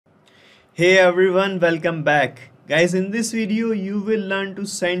Hey everyone, welcome back. Guys, in this video, you will learn to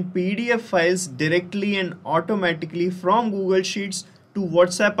send PDF files directly and automatically from Google Sheets to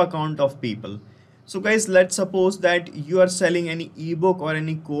WhatsApp account of people. So guys, let's suppose that you are selling any ebook or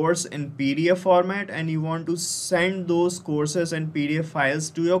any course in PDF format and you want to send those courses and PDF files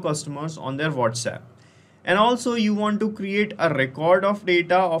to your customers on their WhatsApp. And also you want to create a record of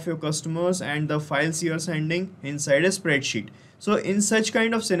data of your customers and the files you are sending inside a spreadsheet. So in such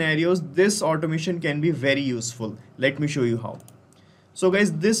kind of scenarios, this automation can be very useful. Let me show you how. So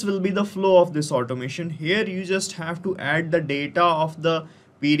guys, this will be the flow of this automation. Here you just have to add the data of the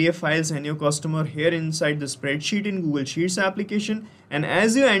PDF files and your customer here inside the spreadsheet in Google Sheets application. And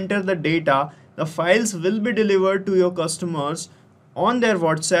as you enter the data, the files will be delivered to your customers on their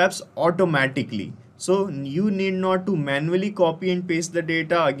WhatsApps automatically. So you need not to manually copy and paste the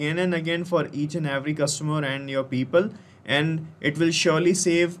data again and again for each and every customer and your people, and it will surely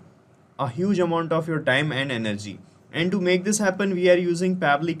save a huge amount of your time and energy. And to make this happen, we are using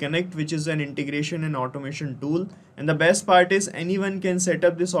Pabbly Connect, which is an integration and automation tool. And the best part is anyone can set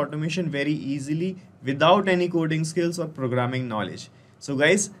up this automation very easily without any coding skills or programming knowledge. So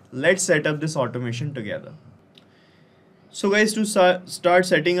guys, let's set up this automation together. So guys, to start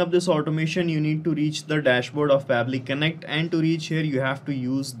setting up this automation, you need to reach the dashboard of Pabbly Connect, and to reach here you have to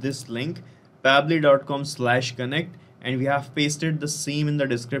use this link pabbly.com/connect, and we have pasted the same in the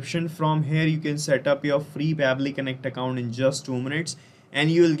description. From here you can set up your free Pabbly Connect account in just 2 minutes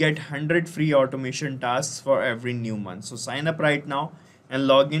and you will get 100 free automation tasks for every new month. So sign up right now and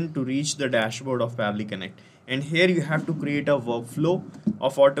log in to reach the dashboard of Pabbly Connect. And here you have to create a workflow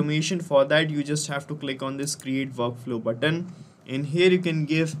of automation. For that you just have to click on this create workflow button. In here you can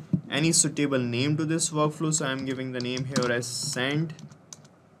give any suitable name to this workflow. So I'm giving the name here as send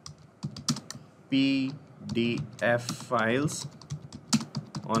PDF files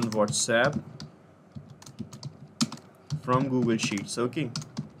on WhatsApp from Google Sheets. Okay,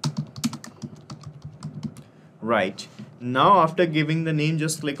 right. Now after giving the name,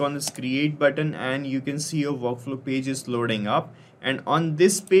 just click on this create button and you can see your workflow page is loading up, and on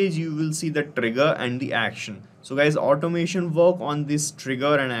this page you will see the trigger and the action. So guys, automation work on this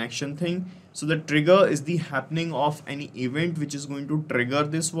trigger and action thing. So the trigger is the happening of any event which is going to trigger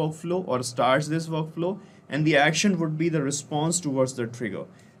this workflow or starts this workflow, and the action would be the response towards the trigger.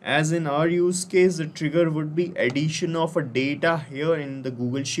 As in our use case, the trigger would be addition of a data here in the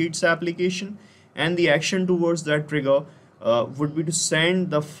Google Sheets application, and the action towards that trigger would be to send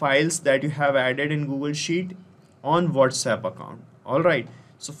the files that you have added in Google Sheet on WhatsApp account. Alright,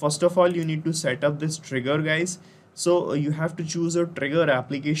 so first of all you need to set up this trigger, guys. So you have to choose a trigger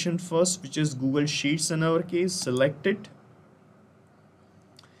application first, which is Google Sheets in our case. Select it.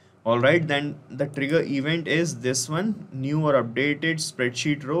 Alright, then the trigger event is this one, new or updated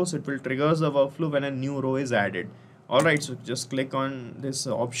spreadsheet row. So it will trigger the workflow when a new row is added. Alright, so just click on this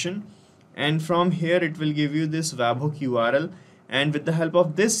option, and from here it will give you this webhook URL, and with the help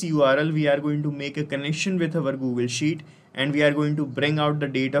of this URL we are going to make a connection with our Google Sheet, and we are going to bring out the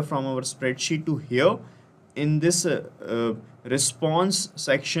data from our spreadsheet to here in this response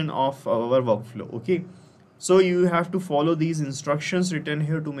section of our workflow. Okay, so you have to follow these instructions written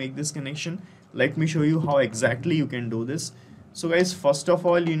here to make this connection. Let me show you how exactly you can do this. So guys, first of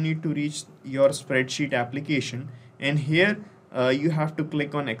all you need to reach your spreadsheet application, and here you have to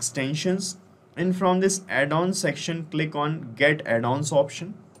click on extensions, and from this add-on section click on get add-ons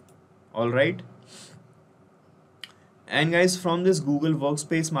option. Alright, and guys, from this Google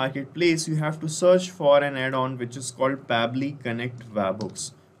Workspace Marketplace you have to search for an add-on which is called Pabbly Connect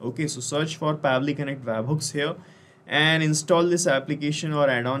Webhooks. Okay, so search for Pabbly Connect Webhooks here and install this application or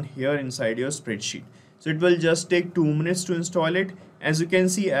add-on here inside your spreadsheet. So it will just take 2 minutes to install it. As you can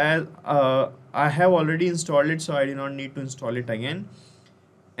see, as I have already installed it, so I do not need to install it again.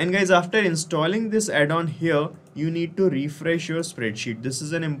 And guys, after installing this add-on here, you need to refresh your spreadsheet. This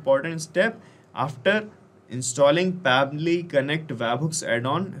is an important step. After installing Pabbly Connect Webhooks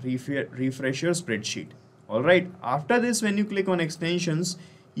add-on, refresh your spreadsheet. Alright, after this, when you click on extensions,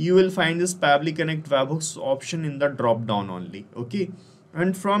 you will find this Pabbly Connect Webhooks option in the drop down only. Okay,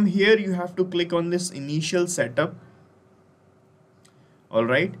 and from here you have to click on this initial setup.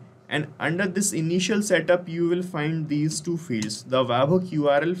 Alright, and under this initial setup you will find these two fields, the webhook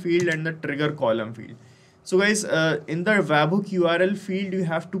URL field and the trigger column field. So guys, in the webhook URL field you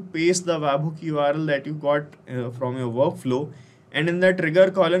have to paste the webhook URL that you got from your workflow, and in the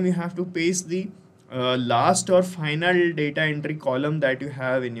trigger column you have to paste the last or final data entry column that you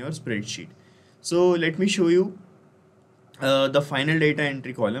have in your spreadsheet. So let me show you the final data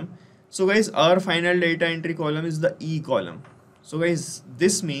entry column. So guys, our final data entry column is the E column. So guys,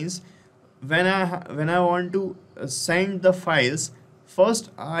 this means when I want to send the files,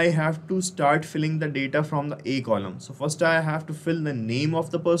 first I have to start filling the data from the A column. So first I have to fill the name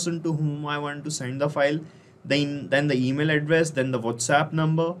of the person to whom I want to send the file, then the email address, then the WhatsApp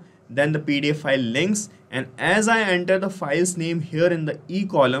number, then the PDF file links, and as I enter the file's name here in the E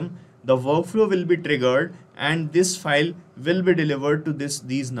column, the workflow will be triggered and this file will be delivered to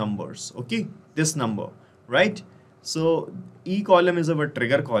these numbers. Okay, this number, right? So E column is our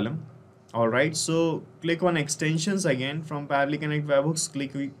trigger column. Alright, so click on extensions again from Pabbly Connect webhooks,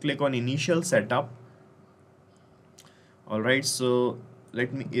 click on initial setup. Alright, so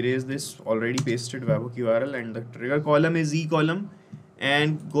let me erase this already pasted webhook URL, and the trigger column is E column,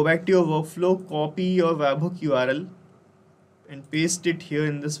 and go back to your workflow, copy your webhook URL and paste it here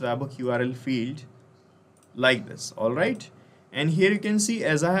in this webhook URL field like this. Alright, and here you can see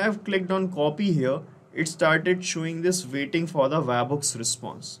as I have clicked on copy here, it started showing this waiting for the webhook's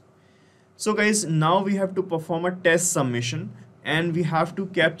response. So guys, now we have to perform a test submission and we have to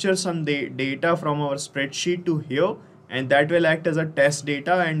capture some data from our spreadsheet to here, and that will act as a test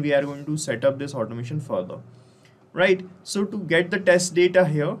data, and we are going to set up this automation further. Right, so to get the test data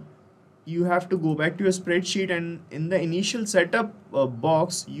here, you have to go back to your spreadsheet, and in the initial setup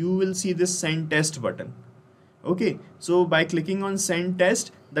box you will see this send test button. Okay, so by clicking on send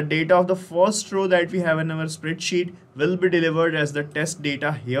test, the data of the first row that we have in our spreadsheet will be delivered as the test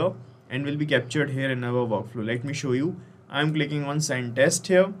data here and will be captured here in our workflow. Let me show you. I'm clicking on send test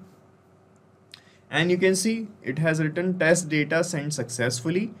here, and you can see it has written test data sent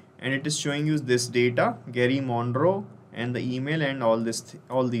successfully, and it is showing you this data, Gary Monroe, and the email and all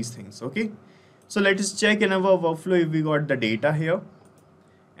these things. Okay, so let us check in our workflow if we got the data here,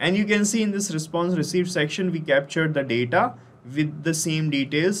 and you can see in this response received section we captured the data with the same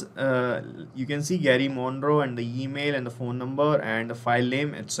details. You can see Gary Monroe and the email and the phone number and the file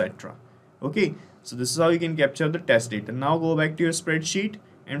name, etc. Okay, so this is how you can capture the test data. Now go back to your spreadsheet,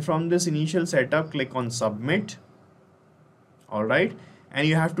 and from this initial setup click on submit. Alright, and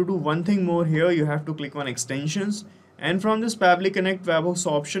you have to do one thing more here. You have to click on extensions, and from this Pabbly Connect webhooks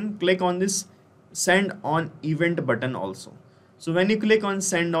option, click on this send on event button also. So when you click on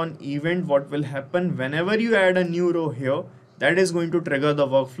send on event, what will happen whenever you add a new row here, that is going to trigger the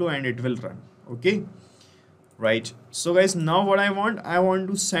workflow and it will run. Okay, right. So guys, now what I want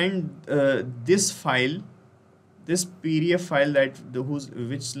to send this file, this PDF file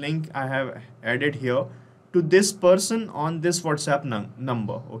which link I have added here, to this person on this WhatsApp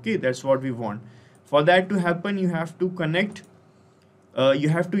number. Okay, that's what we want. For that to happen, you have to connect. You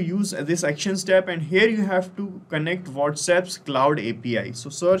have to use this action step, and here you have to connect WhatsApp's cloud API. So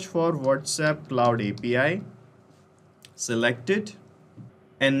search for WhatsApp cloud API, select it,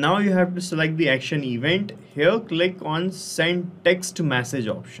 and now you have to select the action event. Here click on send text message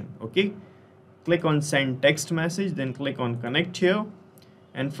option. Okay, click on send text message, then click on connect here,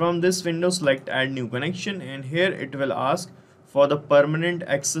 and from this window select add new connection, and here it will ask for the permanent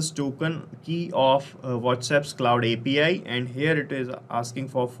access token key of WhatsApp's cloud API, and here it is asking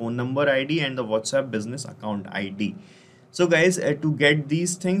for phone number ID and the WhatsApp business account ID. So guys, to get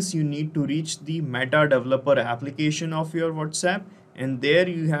these things you need to reach the meta developer application of your WhatsApp, and there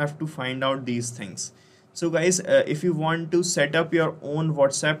you have to find out these things. So guys, if you want to set up your own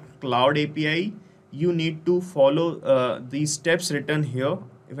WhatsApp cloud API, you need to follow these steps written here.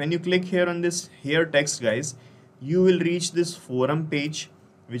 When you click here on this here text, guys, you will reach this forum page,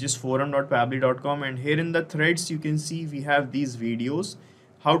 which is forum.pabbly.com, and here in the threads you can see we have these videos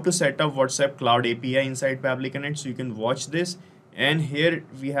how to set up WhatsApp cloud API inside Pabbly Connect, so you can watch this. And here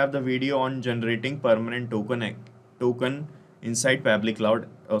we have the video on generating permanent token inside Pabbly cloud,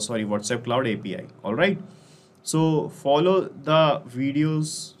 WhatsApp cloud API. All right, so follow the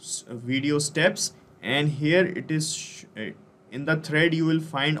video steps, and here it is in the thread you will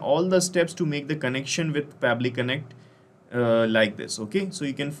find all the steps to make the connection with Pabbly Connect like this. Okay, so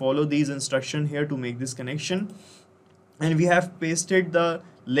you can follow these instructions here to make this connection, and we have pasted the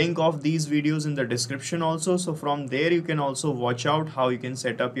link of these videos in the description also, so from there you can also watch out how you can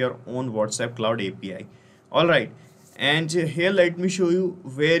set up your own WhatsApp cloud API. All right, and here let me show you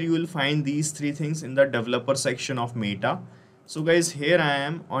where you will find these three things in the developer section of Meta. So guys, here I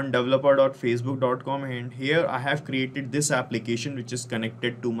am on developer.facebook.com, and here I have created this application which is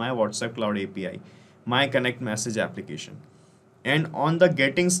connected to my WhatsApp cloud API, my connect message application. And on the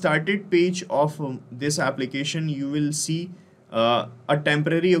getting started page of this application, you will see a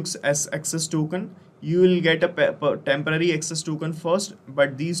temporary access token. You will get a temporary access token first,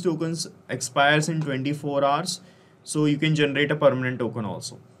 but these tokens expires in 24 hours, so you can generate a permanent token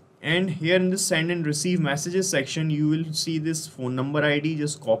also. And here in the send and receive messages section, you will see this phone number ID.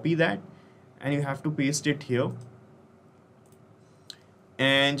 Just copy that and you have to paste it here.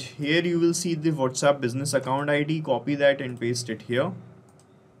 And here you will see the WhatsApp business account ID. Copy that and paste it here.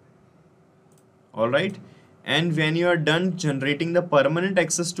 Alright, and when you are done generating the permanent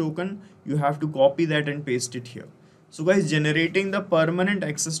access token, you have to copy that and paste it here. So guys, generating the permanent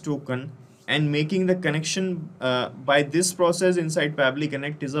access token and making the connection by this process inside Pabbly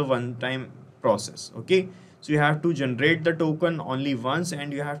Connect is a one-time process. Okay, so you have to generate the token only once,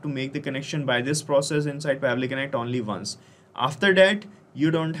 and you have to make the connection by this process inside Pabbly Connect only once. After that, you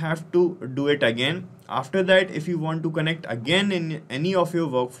don't have to do it again. After that, if you want to connect again in any of your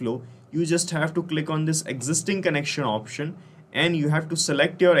workflow, you just have to click on this existing connection option, and you have to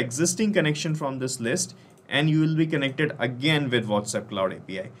select your existing connection from this list, and you will be connected again with WhatsApp Cloud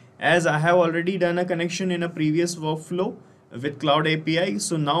API. As I have already done a connection in a previous workflow with Cloud API,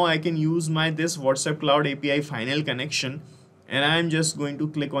 so now I can use this WhatsApp Cloud API final connection, and I am just going to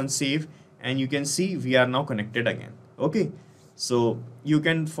click on save, and you can see we are now connected again. Okay, so you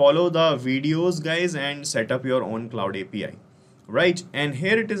can follow the videos guys and set up your own Cloud API. Right, and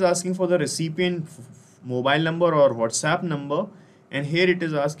here it is asking for the recipient mobile number or WhatsApp number, and here it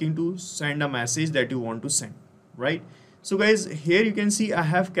is asking to send a message that you want to send. Right, so guys, here you can see I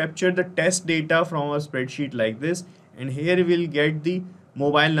have captured the test data from a spreadsheet like this, and here we will get the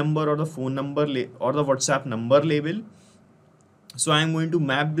mobile number or the phone number or the WhatsApp number label. So I am going to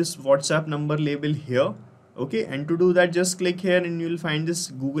map this WhatsApp number label here. Okay, and to do that, just click here and you will find this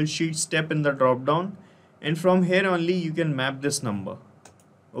Google Sheet step in the drop down, and from here only you can map this number.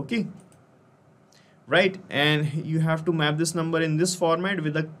 Okay, right, and you have to map this number in this format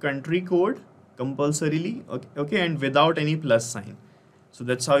with a country code compulsorily. Okay, and without any plus sign. So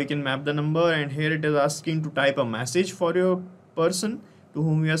that's how you can map the number. And here it is asking to type a message for your person to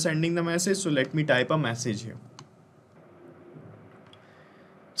whom you are sending the message. So let me type a message here.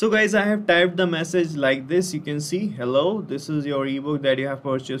 So guys, I have typed the message like this. You can see, hello, this is your ebook that you have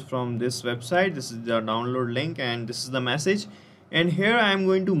purchased from this website. This is the download link, and this is the message. And here I am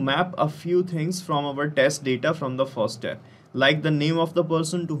going to map a few things from our test data from the first step, like the name of the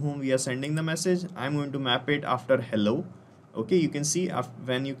person to whom we are sending the message. I'm going to map it after hello. Okay, you can see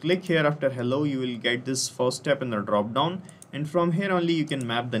when you click here after hello, you will get this first step in the drop down, and from here only you can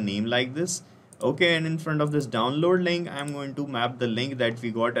map the name like this. Okay, and in front of this download link, I'm going to map the link that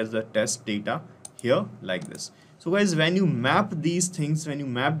we got as the test data here like this. So guys, when you map these things, when you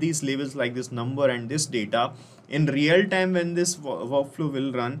map these labels like this number and this data, in real time when this workflow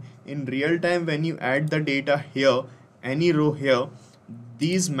will run, in real time when you add the data here, any row here,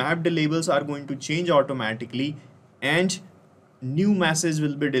 these mapped labels are going to change automatically, and new message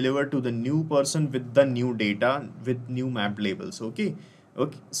will be delivered to the new person with the new data with new mapped labels. Okay,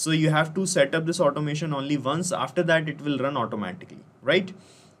 so you have to set up this automation only once. After that it will run automatically, right?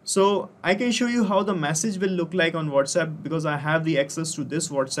 So I can show you how the message will look like on WhatsApp, because I have the access to this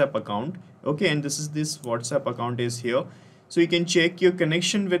WhatsApp account. Okay, and this WhatsApp account is here. So you can check your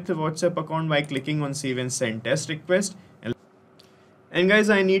connection with the WhatsApp account by clicking on save and send test request. And guys,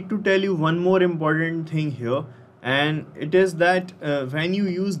 I need to tell you one more important thing here, and it is that when you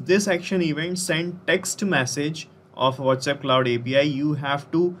use this action event send text message of WhatsApp Cloud API, you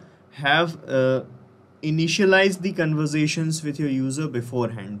have to have initialize the conversations with your user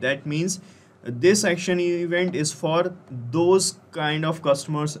beforehand. That means this action event is for those kind of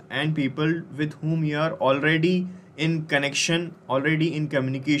customers and people with whom you are already in connection, already in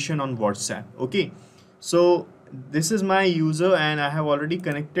communication on WhatsApp. Okay, so this is my user and I have already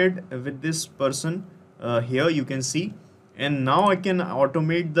connected with this person here, you can see. And now I can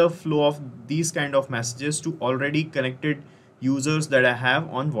automate the flow of these kind of messages to already connected users that I have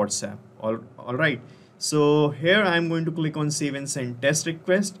on WhatsApp. All right. So here I'm going to click on save and send test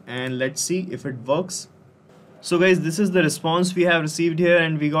request, and let's see if it works. So guys, this is the response we have received here,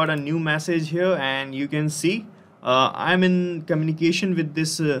 and we got a new message here, and you can see I'm in communication with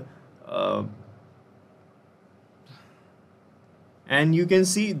this and you can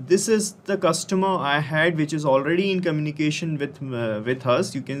see this is the customer I had which is already in communication with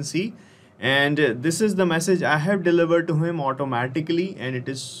us, you can see. And this is the message I have delivered to him automatically, and it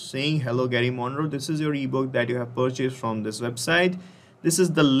is saying, hello Gary Monroe, this is your ebook that you have purchased from this website. This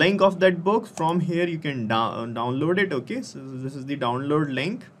is the link of that book. From here you can download it. Okay, so this is the download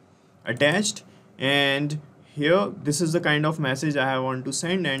link attached, and here this is the kind of message I want to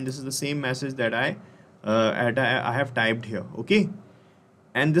send, and this is the same message that I have typed here. Okay,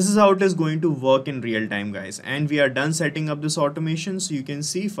 and this is how it is going to work in real time, guys. And we are done setting up this automation. So you can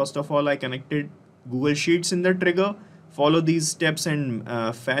see, first of all, I connected Google Sheets in the trigger, follow these steps and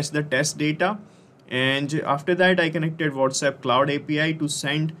fetch the test data. And after that I connected WhatsApp Cloud API to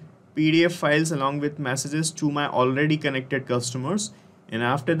send PDF files along with messages to my already connected customers. And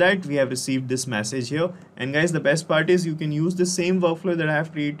after that, we have received this message here. And guys, the best part is you can use the same workflow that I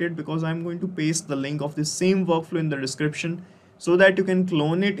have created, because I'm going to paste the link of the same workflow in the description so that you can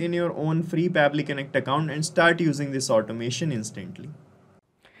clone it in your own free Pabbly Connect account and start using this automation instantly.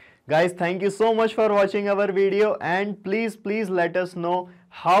 Guys, thank you so much for watching our video, and please let us know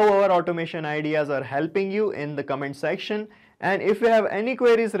how our automation ideas are helping you in the comment section. And if you have any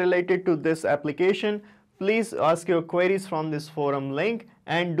queries related to this application, please ask your queries from this forum link,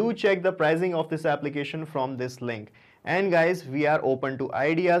 and do check the pricing of this application from this link. And guys, we are open to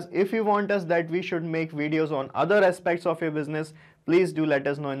ideas. If you want us that we should make videos on other aspects of your business, please do let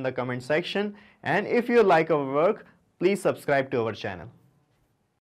us know in the comment section. And if you like our work, please subscribe to our channel.